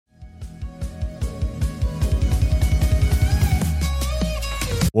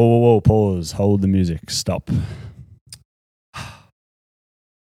Whoa, pause. Hold the music. Stop.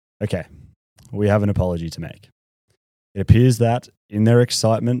 Okay, we have an apology to make. It appears that in their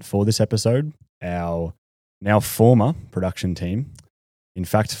excitement for this episode, our now former production team, in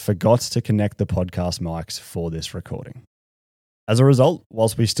fact, forgot to connect the podcast mics for this recording. As a result,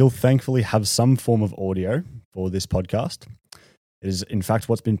 whilst we still thankfully have some form of audio for this podcast, it is in fact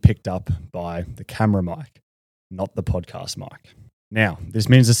what's been picked up by the camera mic, not the podcast mic. Now, this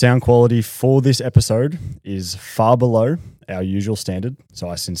means the sound quality for this episode is far below our usual standard, so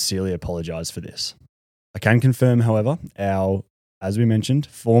I sincerely apologize for this. I can confirm, however, our, as we mentioned,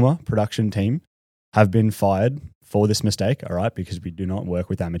 former production team have been fired for this mistake, all right, because we do not work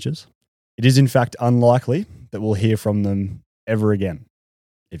with amateurs. It is in fact unlikely that we'll hear from them ever again,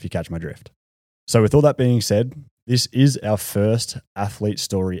 if you catch my drift. So with all that being said, this is our first athlete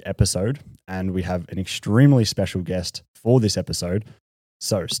story episode, and we have an extremely special guest for this episode.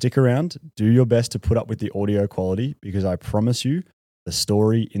 So stick around, do your best to put up with the audio quality, because I promise you the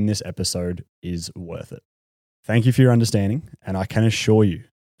story in this episode is worth it. Thank you for your understanding, and I can assure you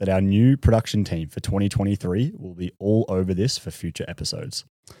that our new production team for 2023 will be all over this for future episodes.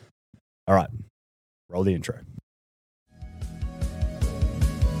 All right, roll the intro.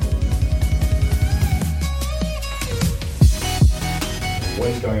 What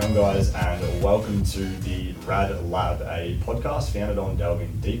is going on, guys, and welcome to the Rad Lab, a podcast founded on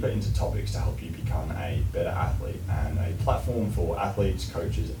delving deeper into topics to help you become a better athlete, and a platform for athletes,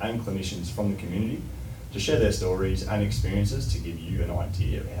 coaches, and clinicians from the community to share their stories and experiences to give you an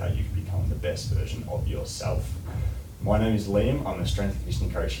idea of how you can become the best version of yourself. My name is Liam. I'm a strength and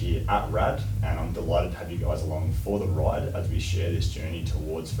conditioning coach here at Rad, and I'm delighted to have you guys along for the ride as we share this journey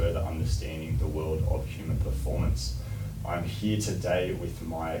towards further understanding the world of human performance. I'm here today with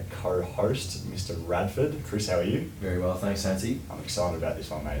my co-host, Mr. Radford. Chris, how are you? Very well, thanks, Santi. I'm excited about this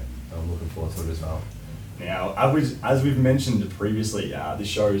one, mate. I'm looking forward to it as well. Now, as we've mentioned previously, this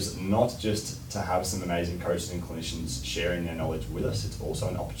show is not just to have some amazing coaches and clinicians sharing their knowledge with us, it's also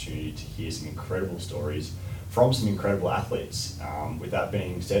an opportunity to hear some incredible stories from some incredible athletes. With that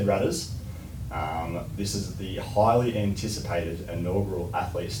being said, Radders, this is the highly anticipated inaugural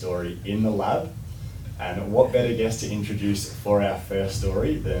athlete story in the lab. And what better guest to introduce for our first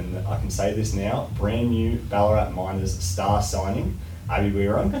story than, I can say this now, brand new Ballarat Miners star signing, Abbey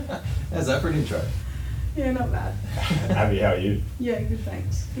Wehrung. How's that for an intro? Yeah, not bad. Abbey, how are you? Yeah, good,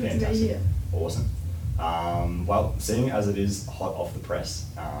 thanks. Good Fantastic. to be here. Awesome. Well, seeing as it is hot off the press,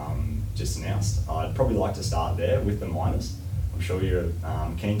 just announced, I'd probably like to start there with the Miners. I'm sure you're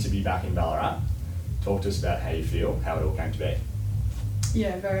keen to be back in Ballarat. Talk to us about how you feel, how it all came to be.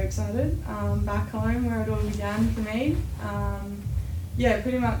 Yeah, very excited. Back home where it all began for me. Yeah,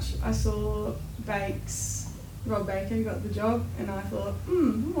 pretty much I saw Rob Baker got the job, and I thought,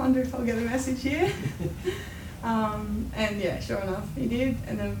 I wonder if I'll get a message here. And yeah, sure enough, he did,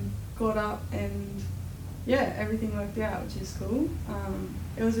 and then caught up, and yeah, everything worked out, which is cool.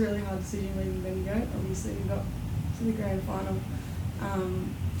 It was a really hard decision leaving Bendigo. Obviously, we got to the grand final.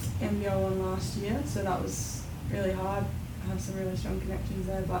 NBL won last year, so that was really hard. I have some really strong connections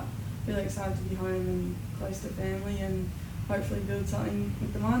there, but really excited to be home and close to family and hopefully build something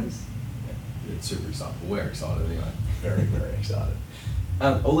with the Miners. Yeah, it's super exciting. We're excited anyway. Very, very excited.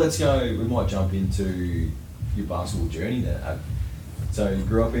 Well, let's go. We might jump into your basketball journey there. So you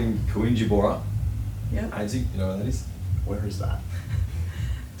grew up in Coinjibora, Yep. Hazy, you know where that is? Where is that?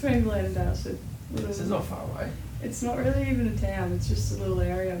 Between Blade and Dalesford. It's not far away. It's not really even a town, it's just a little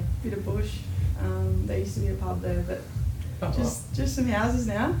area, bit of bush. There used to be a pub there, but just some houses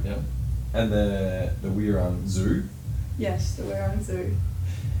now. Yeah. And the Wehrung Zoo. Yes, the Wehrung Zoo.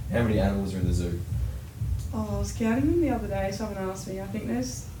 How many animals are in the zoo? Oh, I was counting them the other day, someone asked me. I think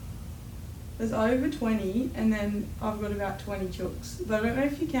there's over 20, and then I've got about 20 chooks. But I don't know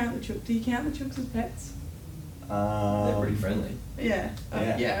if you count the chook. Do you count the chooks as pets? They're pretty friendly. Yeah.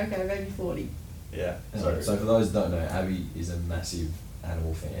 Yeah, okay, maybe 40. Yeah. So for those that don't know, Abbey is a massive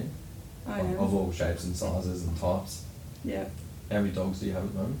animal fan. I am. Of all shapes and sizes and types. Yeah. How many dogs do you have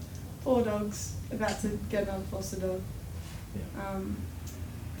at the moment? 4 dogs, about to get another foster dog. Yeah.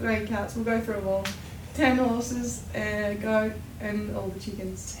 3 cats, we'll go through them all. 10 horses, a goat, and all the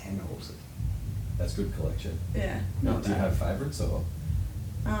chickens. 10 horses. That's a good collection. Yeah, Do not you bad. have favourites or?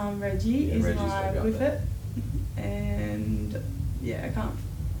 Reggie is Reggie's my got to be up whippet. And yeah, I can't.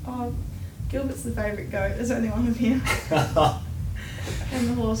 Oh, Gilbert's the favourite goat. There's only one of him. And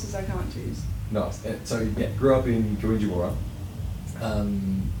the horses I can't choose. Nice. So yeah, grew up in Coinjibora.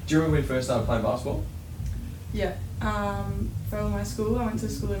 Do you remember when you first started playing basketball? Yeah. For my school, I went to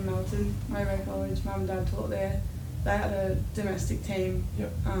school in Melton, Rainbow College. Mum and Dad taught there. they had a domestic team.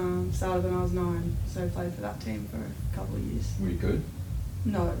 Yep. Started when I was 9, so I played for that team for a couple of years. Were you good?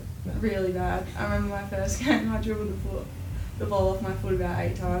 No, really bad. I remember my first game, I dribbled the ball off my foot about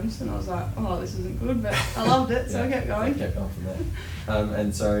 8 times, and I was like, oh, this isn't good, but I loved it, so I kept going. Kept going from there.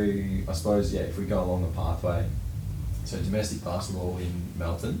 And so I suppose, if we go along the pathway, so domestic basketball in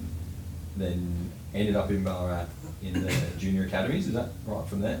Melton, then ended up in Ballarat in the junior academies, is that right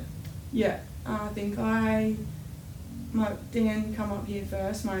from there? Yeah, I think my Dan come up here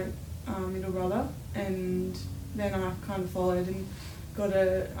first, my middle brother, and then I kind of followed and got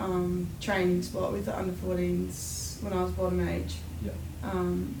a training spot with the under-14s when I was bottom age. Yeah.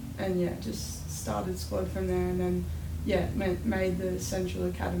 And just started squad from there, and then made the Central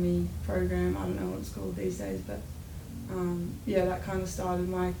Academy program. I don't know what it's called these days, but that kind of started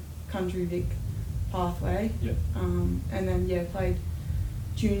my country Vic pathway. Yeah. And then played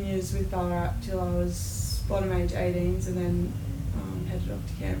juniors with Ballarat till I was bottom age 18s, and then headed off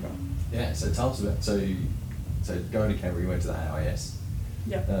to Canberra. Yeah, so tell us about, so going to Canberra, you went to the AIS.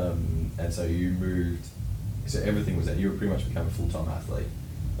 Yeah. And so you moved, so everything was that, you were pretty much become a full-time athlete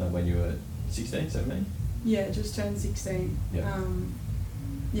when you were 16, 17? Yeah, just turned 16.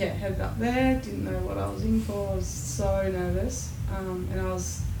 Yeah. Headed up there, didn't know what I was in for, I was so nervous. And I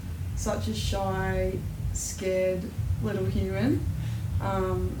was such a shy, scared little human.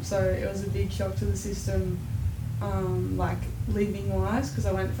 So it was a big shock to the system, living wise, because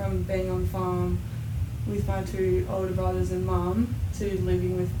I went from being on farm with my 2 older brothers and mum to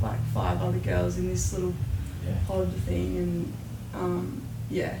living with 5 other girls in this little pod thing, and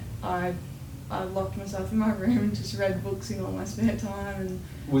I locked myself in my room and just read books in all my spare time. And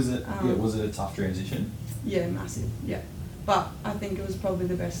was it a tough transition? Yeah, massive. Yeah, but I think it was probably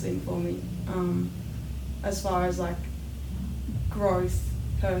the best thing for me, as far as growth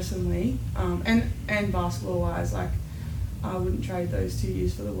personally, and basketball wise. I wouldn't trade those 2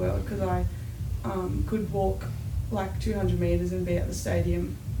 years for the world, because I could walk 200 metres and be at the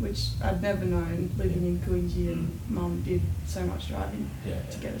stadium, which I'd never known living in Coogee, and Mum did so much driving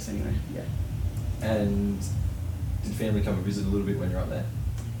to get us anywhere. Yeah. And did family come and visit a little bit when you're up there?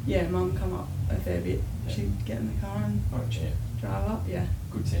 Yeah, Mum come up a fair bit. Yeah. She'd get in the car and drive up. Yeah.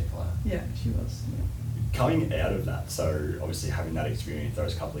 Good team player. Yeah, she was. Yeah. Coming out of that, so obviously having that experience,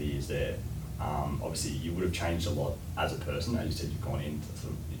 those couple of years there, obviously you would have changed a lot as a person. As you said, you've gone into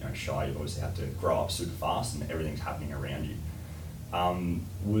sort of shy. You obviously had to grow up super fast, and everything's happening around you.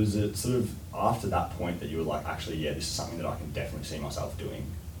 Was it sort of after that point that you were like, actually, this is something that I can definitely see myself doing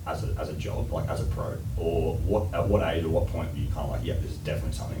as a job, as a pro? Or at what age or what point were you kind of this is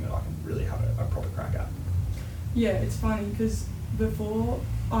definitely something that I can really have a proper crack at? Yeah, it's funny because before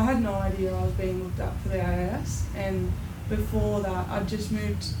I had no idea I was being looked up for the AIS, and before that I'd just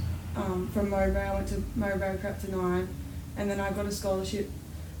moved from Mowbray. I went to Mowbray Prep to 9, and then I got a scholarship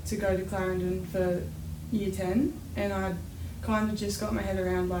to go to Clarendon for year 10, and I'd kind of just got my head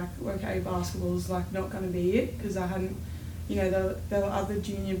around okay, basketball's not going to be it, because I hadn't, there were other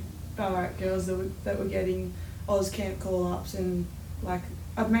junior Ballarat girls that were getting Oz camp call-ups, and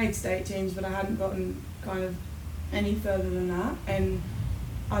I'd made state teams, but I hadn't gotten kind of any further than that, and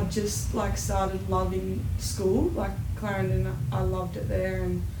I just started loving school, Clarendon. I loved it there,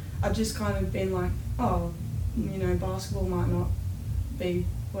 and I'd just kind of been basketball might not be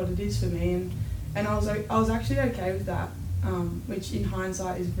what it is for me, and I was actually okay with that, which in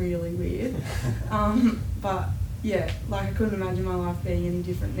hindsight is really weird, but I couldn't imagine my life being any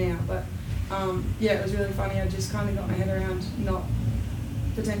different now, but it was really funny. I just kind of got my head around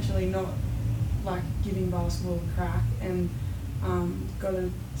potentially not giving basketball a crack, and got a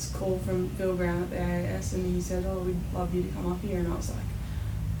call from Phil Brown at the AAS, and he said, we'd love you to come up here, and I was like,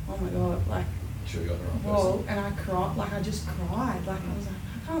 oh my god, sure you got the wrong whoa, person. and I cried, I just cried, I was like,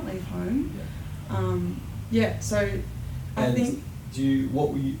 I can't leave home. So I think.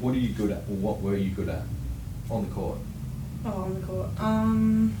 What are you good at, or what were you good at on the court? Oh, on the court,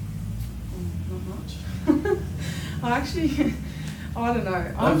 not much. I actually, I don't know.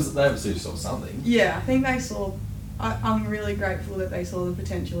 They obviously saw something. Yeah, I think they saw. I'm really grateful that they saw the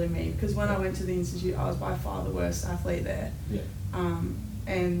potential in me, because when I went to the institute, I was by far the worst athlete there. Yeah.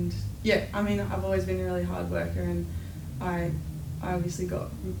 I've always been a really hard worker, and I obviously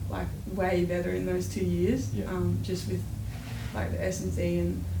got way better in those 2 years. Yeah. Just with the S&C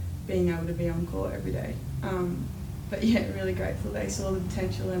and being able to be on court every day. Really grateful they saw the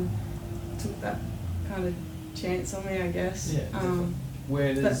potential and took that kind of chance on me, I guess. Yeah.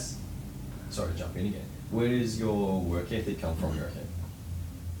 Sorry to jump in again. Where does your work ethic come from, you reckon?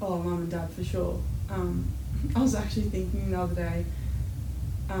 Oh, Mum and Dad for sure. I was actually thinking the other day,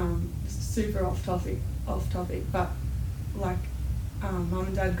 super off topic, but like Mum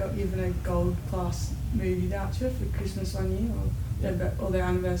and Dad got given a gold class movie voucher for Christmas one year or their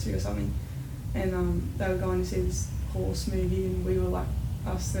anniversary or something, and they were going to see this horse movie, and we were like,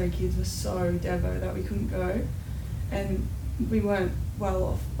 us 3 kids were so devo that we couldn't go, and we weren't well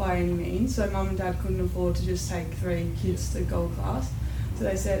off by any means, so Mum and Dad couldn't afford to just take 3 kids to gold class, so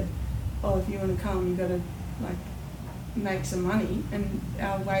they said, oh, if you want to come, you got to like make some money, and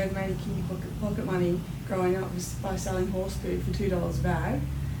our way of making pocket money growing up was by selling horse poo for $2 a bag,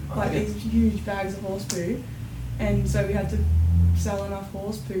 like these huge bags of horse poo, and so we had to sell enough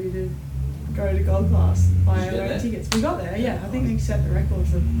horse poo to go to gold class, buy our own tickets. We got there, yeah. I think we set the record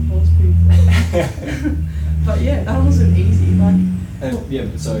for horse poo. But yeah, that wasn't easy. Like,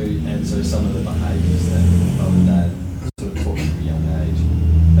 so some of the behaviours that Mum and Dad sort of taught you from a young age,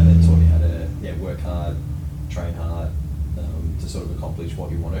 and then taught you how to work hard, train hard, to sort of accomplish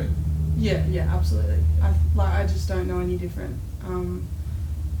what you want to. Yeah, absolutely. I just don't know any different,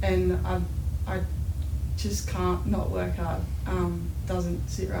 and I just can't not work hard. Doesn't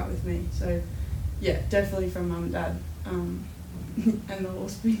sit right with me. So yeah, definitely from Mum and Dad. And the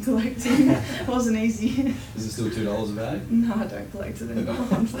horse poo collecting wasn't easy. Is it still $2 a bag? No, I don't collect it anymore,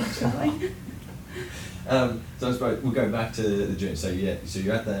 unfortunately. So I suppose we'll go back to the journey. So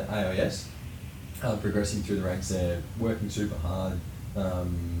you're at the AIS, progressing through the ranks there, working super hard,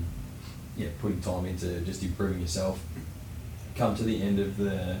 putting time into just improving yourself. Come to the end of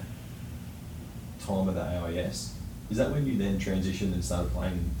the time of the AIS. Is that when you then transitioned and started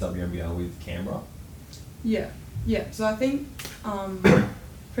playing WNBL with Canberra? Yeah. So I think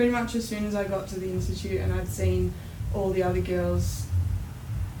pretty much as soon as I got to the institute and I'd seen all the other girls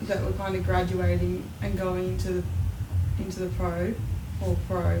that were kind of graduating and going into the pro, we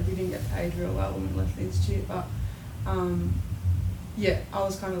didn't get paid real well when we left the institute, but I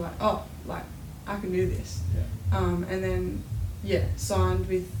was kind of like, oh, like I can do this. And then signed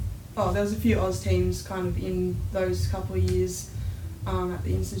with. Oh, there was a few Oz teams kind of in those couple of years at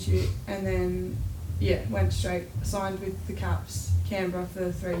the institute, and then went straight, signed with the Caps, Canberra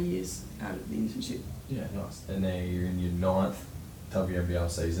for 3 years out of the institute. Yeah, nice. And now you're in your 9th WNBL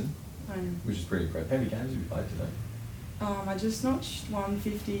season, I am. Which is pretty impressive. How many games have you played today? I just notched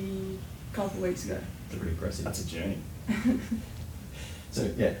 150 a couple of weeks ago. That's pretty impressive. That's a journey. So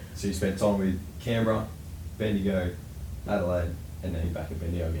you spent time with Canberra, Bendigo, Adelaide, and then you're back at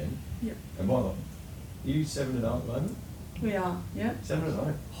Bendigo again. Yeah. And by the way, are you 7-0 at the moment? We are, yeah.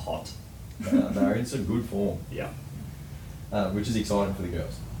 7-0. Hot. They're in some good form. Yeah. Which is exciting for the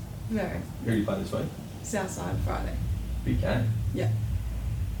girls. Very. Who do you play this week? Southside Friday. Big game. Yeah.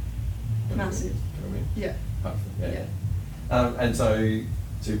 Massive. Can we win? Yeah. Hopefully, yeah. And so you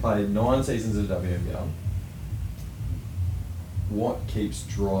played 9 seasons of WNBL. What keeps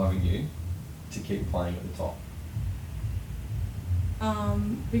driving you to keep playing at the top?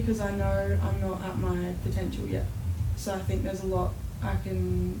 Because I know I'm not at my potential yet. So I think there's a lot I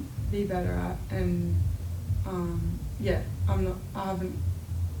can be better at, and I'm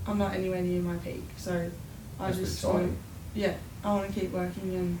not anywhere near my peak. So I just want to, I want to keep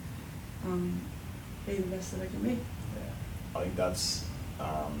working and be the best that I can be. Yeah, I think that's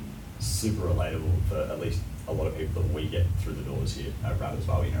super relatable for at least a lot of people that we get through the doors here at RAD as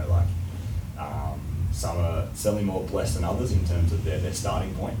well. You know, like some are certainly more blessed than others in terms of their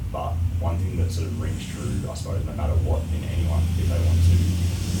starting point, but one thing that sort of rings true, I suppose, no matter what, in anyone, if they want to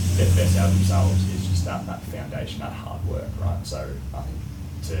get the best out of themselves, is just that foundation, that hard work, right? So I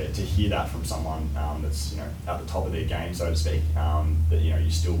think to hear that from someone that's, you know, at the top of their game, so to speak, that, you know,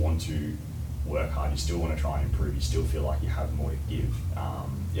 you still want to work hard, you still want to try and improve, you still feel like you have more to give. I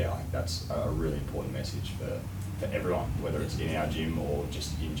think that's a really important message for everyone, whether it's in our gym or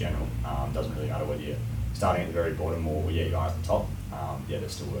just in general. Doesn't really matter whether you're starting at the very bottom or you are at the top.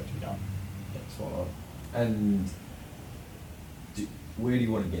 There's still work to be done. That's spot on. And where do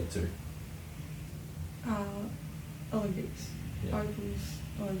you want to get to? Olympics. Opals,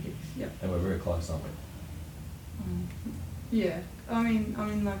 Olympics, yeah. And we're very close, aren't we? Yeah, I mean, I'm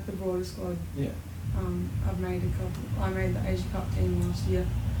in like the broader squad. Yeah. I made the Asia Cup team last year,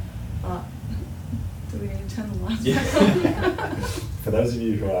 but do we need to turn the lights back on? For those of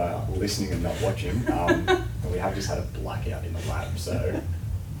you who are listening and not watching, we have just had a blackout in the lab, so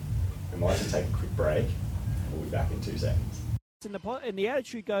we might just take a quick break. We'll be back in 2 seconds. And the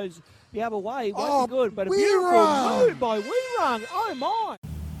attitude goes the other way, wasn't good, but a beautiful move by Wehrung. Oh my!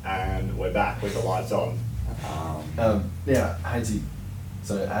 And we're back with the lights on. Now, Hazy,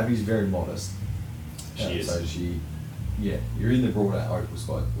 so Abbey's very modest. She is. So you're in the broader Opal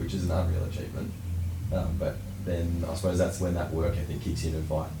squad, which is an unreal achievement. But then I suppose that's when that work ethic kicks in of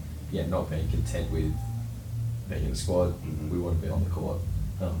like, not being content with being in the squad. We want to be on the court,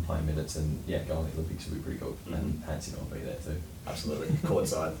 playing minutes, and going to the Olympics would be pretty cool. And Hansie and I'll be there too. Absolutely.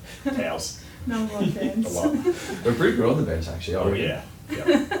 Courtside. Towels. Number one fans. A lot. We're pretty good on the bench actually. Oh, yeah.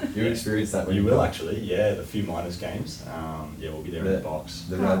 Yeah. You experienced that when You you will play. actually, yeah. The few minors games. We'll be there in the box.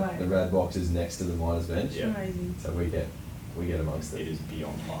 The Can't rad, wait. the rad box is next to the minors bench. Yeah. Amazing. So we get amongst it. It is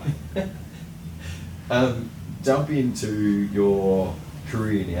beyond high. Jump into your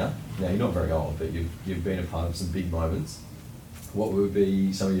career now. Now you're not very old, but you've been a part of some big moments. What would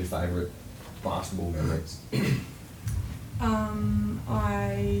be some of your favourite basketball memories?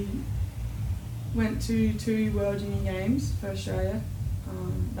 I went to 2 World Junior Games for Australia.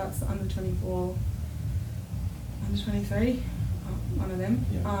 That's the under 24, under 23, one of them.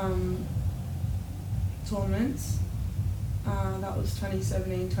 Yeah. Tournaments. That was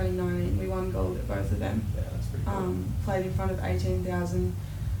 2017, 2019. We won gold at both of them. Yeah, that's pretty cool. Played in front of 18,000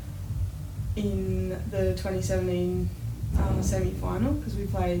 in the 2017 semi-final because we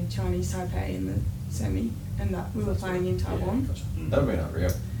played Chinese Taipei in the semi, and that we were playing in Taiwan. Gotcha. That would be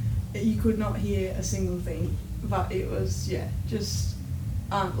unreal. You could not hear a single thing, but it was just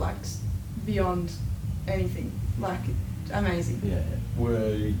like beyond anything, like amazing. Yeah.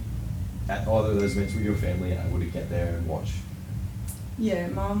 Were at either of those events with your family able to get there and watch? Yeah,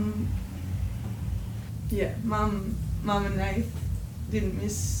 mum and Nath didn't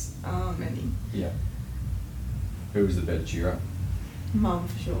miss any. Yeah. Who was the better cheerer? Mum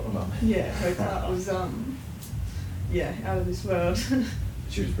for sure. Mum. Yeah, her part was out of this world.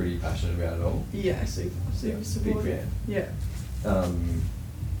 She was pretty passionate about it all. Yeah, super Big supportive. fan. Yeah.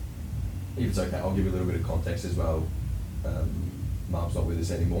 If it's okay, I'll give you a little bit of context as well. Mum's not with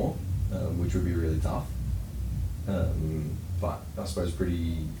us anymore, which would be really tough. But I suppose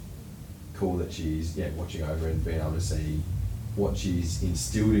pretty cool that she's watching over and being able to see what she's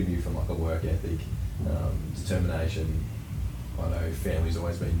instilled in you from like a work ethic, determination. I know family's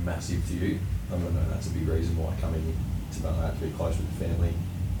always been massive to you. I know that's a big reason why coming to Ballarat to be close with the family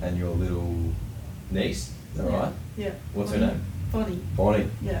and your little niece. Is that right? Yeah. What's her name? Bonnie. Bonnie.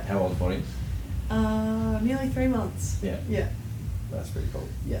 Yeah. How old's Bonnie? Nearly 3 months. Yeah. Yeah. That's pretty cool.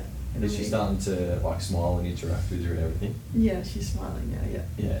 Yeah. Is she starting to like smile and interact with you and everything? Yeah, she's smiling now. Yeah.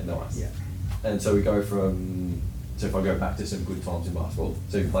 Yeah, nice. Yeah. And so we go from, so if I go back to some good times in basketball,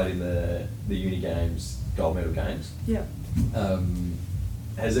 so you played in the uni games, gold medal games. Yeah.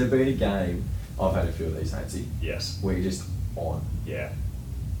 Has there been a game, I've had a few of these, Hansie, Yes. where you're just on? Yeah.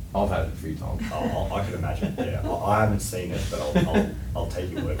 I've had it a few times. I could imagine. Yeah. I haven't seen it, but I'll take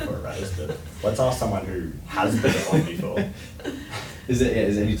your word for it, Rose. But let's ask someone who has been on before. Is there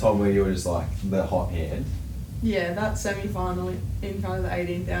any time where you're just like the hot hand? Yeah, that semi-final in front of the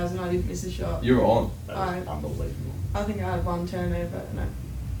 18,000, I didn't miss a shot. You're on. That is unbelievable. I think I had 1 turnover and I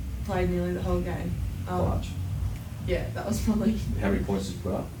played nearly the whole game. Clutch. Yeah, that was probably. How many points did you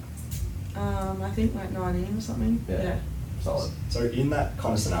put up? I think like 19 or something. Yeah. Solid. So in that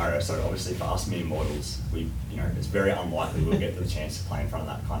kind of scenario, so obviously for us mere mortals, it's very unlikely we'll get the chance to play in front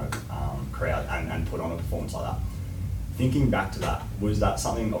of that kind of crowd and put on a performance like that. Thinking back to that, was that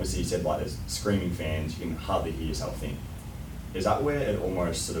something, obviously you said like there's screaming fans, you can hardly hear yourself think. Is that where it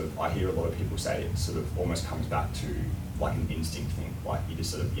almost sort of, I hear a lot of people say it sort of almost comes back to like an instinct thing, like you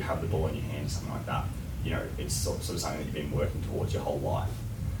just sort of, you have the ball in your hand, something like that. It's sort of something that you've been working towards your whole life.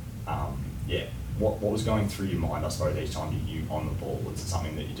 What was going through your mind, I suppose, each time you on the ball? Was it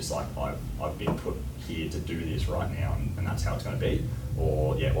something that you just like, I've been put here to do this right now and that's how it's going to be?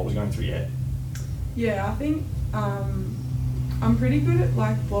 Or, what was going through your head? Yeah, I think I'm pretty good at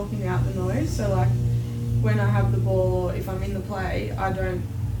like blocking out the noise. So like when I have the ball or if I'm in the play, I don't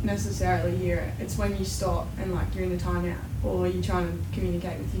necessarily hear it. It's when you stop and like you're in a timeout or you're trying to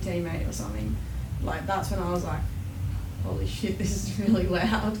communicate with your teammate or something. Like that's when I was like, holy shit, this is really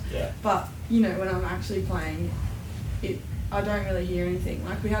loud. Yeah. But when I'm actually playing, I don't really hear anything.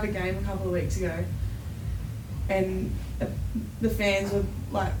 Like we had a game a couple of weeks ago, and the fans were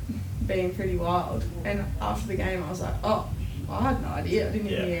like being pretty wild. And after the game, I was like, oh, I had no idea. I didn't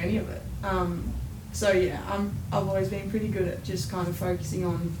even hear any of it. I've always been pretty good at just kind of focusing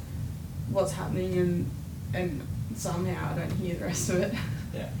on what's happening, and somehow I don't hear the rest of it.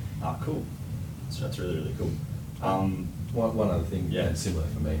 Yeah. Cool. So that's really, really cool. One other thing, and similar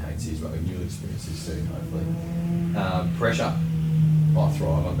for me, Hansie, is what you'll experience this soon, hopefully. Pressure. I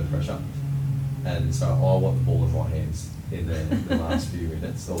thrive under pressure. And so I want the ball in my hands in the last few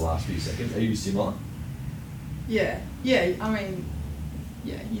minutes, or last few seconds. Are you similar? Yeah, I mean,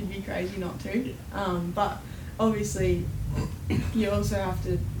 you'd be crazy not to. Yeah. But obviously, you also have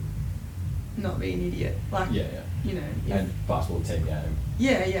to not be an idiot. Like, Yeah. you know. And basketball team game.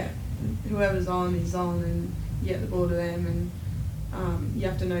 Yeah. Whoever's on is on, and you get the ball to them, and you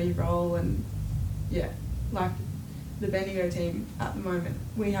have to know your role. And yeah, like the Bendigo team at the moment,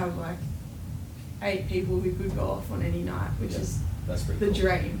 we have like 8 people who could go off on any night, which is that's pretty the cool.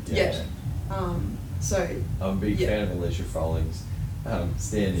 dream. Yeah. So I'm a big fan of Alicia Frolling's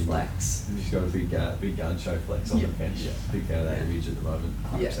standing flex. She's got a big gun show flex on the bench. Yeah. Big fan of that image at the moment.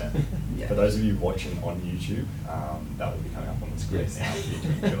 100%. Yeah. For those of you watching on YouTube, that will be coming up on the screen now for you to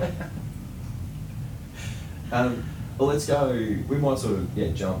enjoy. Well, let's go. We might sort of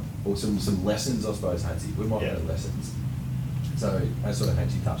jump or some lessons, I suppose, Hansi. We might have lessons. So as sort of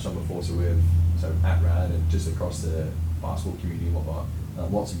Hansi touched on before, so at RAD and just across the basketball community and whatnot,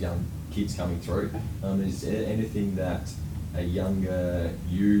 lots of young kids coming through. Is there anything that a younger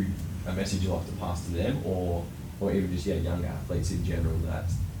a message you'd like to pass to them, or even just younger athletes in general that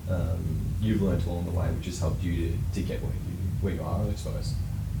you've learnt along the way, which has helped you to get where you are, I suppose?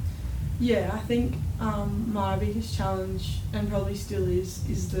 Yeah, I think my biggest challenge, and probably still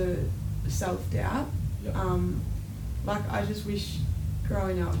is the self-doubt. Yep. Like, I just wish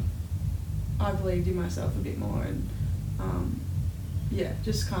growing up I believed in myself a bit more, and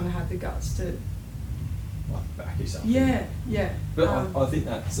just kind of had the guts to back yourself. Yeah. But I think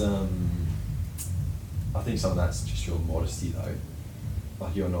that's I think some of that's just your modesty though.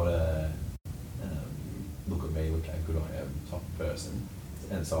 Like, you're not a look at me, look how good I am type of person,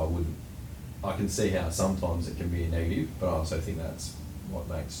 and so I can see how sometimes it can be a negative, but I also think that's what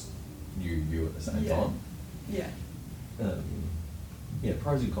makes you at the same time. Yeah.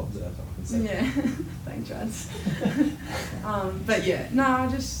 Pros and cons, I can say. Yeah, thanks, Rads. But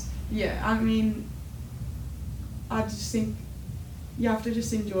I mean, I just think you have to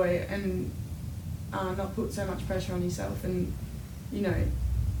just enjoy it and not put so much pressure on yourself, and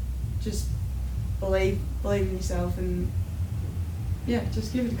just believe in yourself, and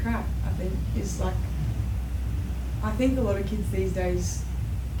just give it a crack. I think is like, I think a lot of kids these days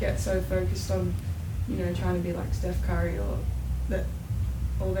get so focused on trying to be like Steph Curry, or they're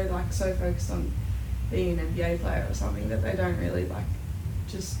like so focused on being an NBA player or something that they don't really like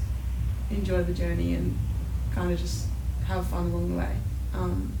just enjoy the journey and kind of just have fun along the way.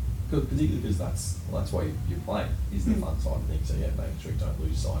 Particularly because that's why you're playing, is the fun side of things. So make sure you don't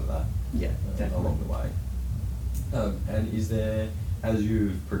lose sight of that. Yeah, definitely. Along the way. And is there, as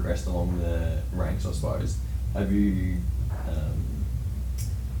you've progressed along the ranks, I suppose, have you,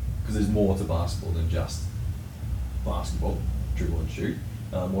 because there's more to basketball than just basketball, dribble and shoot.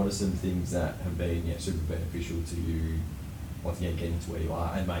 What are some things that have been super beneficial to you, once again, getting to where you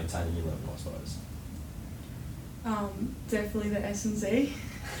are and maintaining your level, I suppose? Definitely the S&C.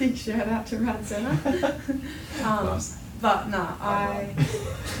 Big shout out to Rad Centre. Nice. But no, I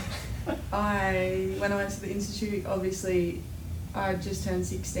when I went to the institute, obviously I just turned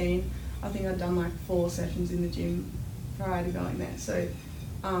 16. I think I'd done like 4 sessions in the gym prior to going there. So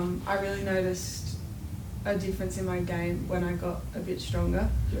I really noticed a difference in my game when I got a bit stronger.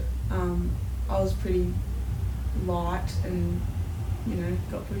 Yeah. I was pretty light and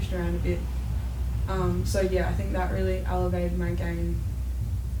got pushed around a bit. I think that really elevated my game,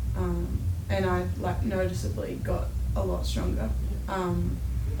 and I noticeably got a lot stronger. And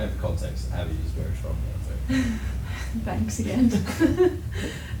for context, Abbey is very strong now too. Thanks again.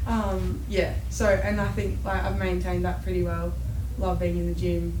 So, and I think I've maintained that pretty well. Love being in the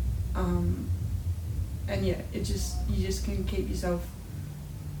gym, and you just can keep yourself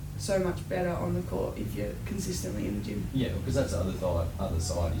so much better on the court if you're consistently in the gym. Yeah, because that's the other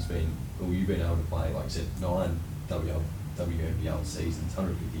side. You've been able to play, like I said, 9 WNBL seasons,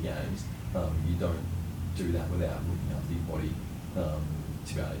 150 games. You don't do that without looking after your body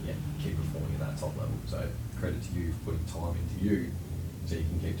to be able to keep performing at that top level. So credit to you for putting time into you so you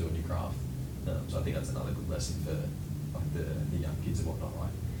can keep doing your craft. So I think that's another good lesson for the young kids and whatnot.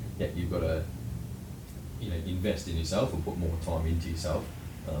 Like, you've got to invest in yourself and put more time into yourself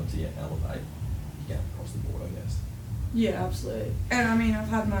to elevate across the board, I guess. Yeah, absolutely. And I mean, I've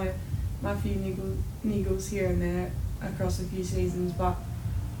had my few niggles here and there across a few seasons, but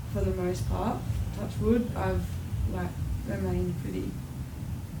for the most part, touch wood, I've remained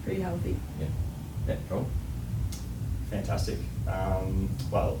pretty healthy. Yeah, cool. Fantastic.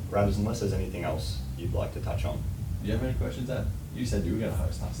 Well, Radders, unless there's anything else you'd like to touch on. Do you have any questions, Dad? You said you were going to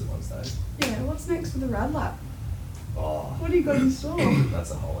host us at one stage. Yeah, what's next for the Rad Lab? Oh. What do you got in store?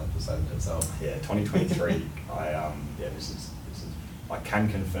 That's a whole episode in itself. Yeah, 2023. This is. I can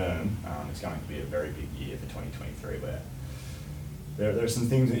confirm it's going to be a very big year for 2023. Where there are some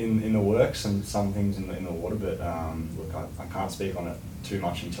things in the works and some things in the water, but look, I can't speak on it too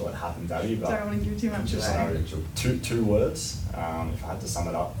much until it happens, Abbey. But don't want to give too much just away. know two words. If I had to sum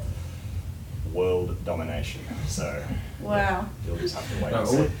it up, world domination. So Wow. you'll just have to wait No, and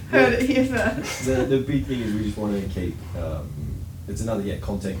see. Heard it here first. The big thing is we just want to keep, it's another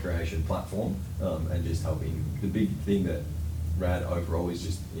content creation platform, and just helping. The big thing that RAD overall is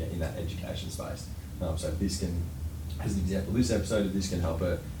just in that education space. So if this can, as an example, this episode, if this can help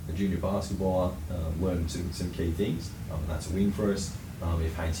a junior basketballer learn some key things, that's a win for us.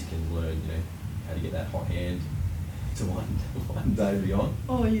 If Hainsey can learn, how to get that hot hand to one day beyond.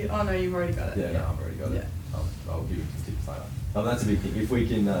 Oh, no, you've already got it. Yeah, no, I've already got it. Yeah. I'll give you some tips later. That's a big thing. If we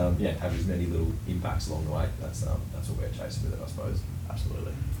can, have as many little impacts along the way, that's what we're chasing with it, I suppose.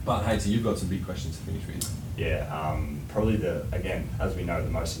 Absolutely. But Hainsey, you've got some big questions to finish with. Yeah, probably again, as we know,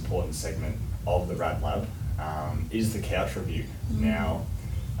 the most important segment of the Rad Lab is the couch review. Now,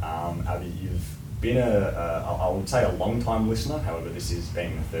 Abbey, you've been I would say a long time listener. However, this is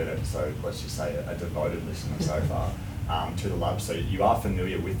being the third episode, let's just say a devoted listener so far to the lab. So you are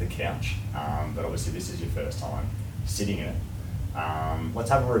familiar with the couch, but obviously this is your first time sitting in it. Let's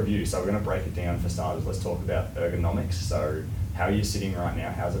have a review. So we're going to break it down for starters. Let's talk about ergonomics. So how are you sitting right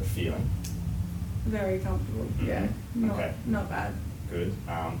now? How's it feeling? Very comfortable. Yeah. Not bad. Good.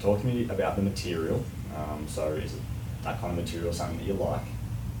 Talk to me about the material. So is it that kind of material something that you like?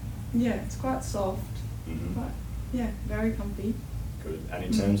 Yeah, it's quite soft. Mm-hmm. But yeah, very comfy. Good. And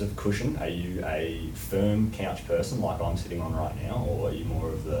in terms of cushion, are you a firm couch person like I'm sitting on right now, or are you more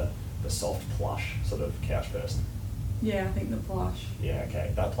of the soft plush sort of couch person? Yeah, I think the plush. Yeah,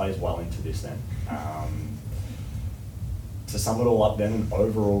 okay. That plays well into this then. To sum it all up then, an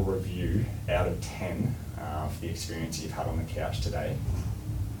overall review out of 10 for the experience you've had on the couch today,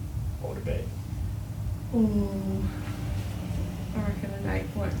 what would it be? Ooh, I reckon an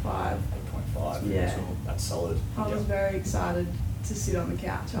 8.5. 8.5. Yeah. That's solid. I was Yep. very excited to sit on the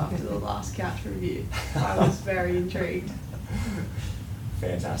couch after the last couch review. I was very intrigued.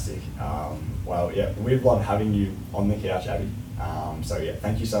 Fantastic. Well, yeah, we've loved having you on the couch, Abbey. So yeah,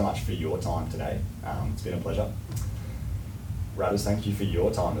 thank you so much for your time today. It's been a pleasure. Radders, thank you for your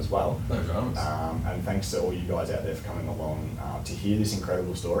time as well. No dramas. And thanks to all you guys out there for coming along to hear this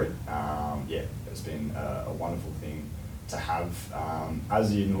incredible story. Yeah, it's been a wonderful thing to have as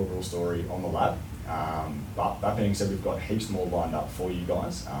the inaugural story on the lab. But that being said, we've got heaps more lined up for you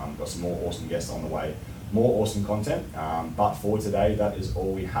guys. We've got some more awesome guests on the way, more awesome content. But for today, that is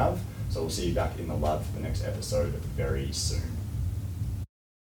all we have. So we'll see you back in the lab for the next episode very soon.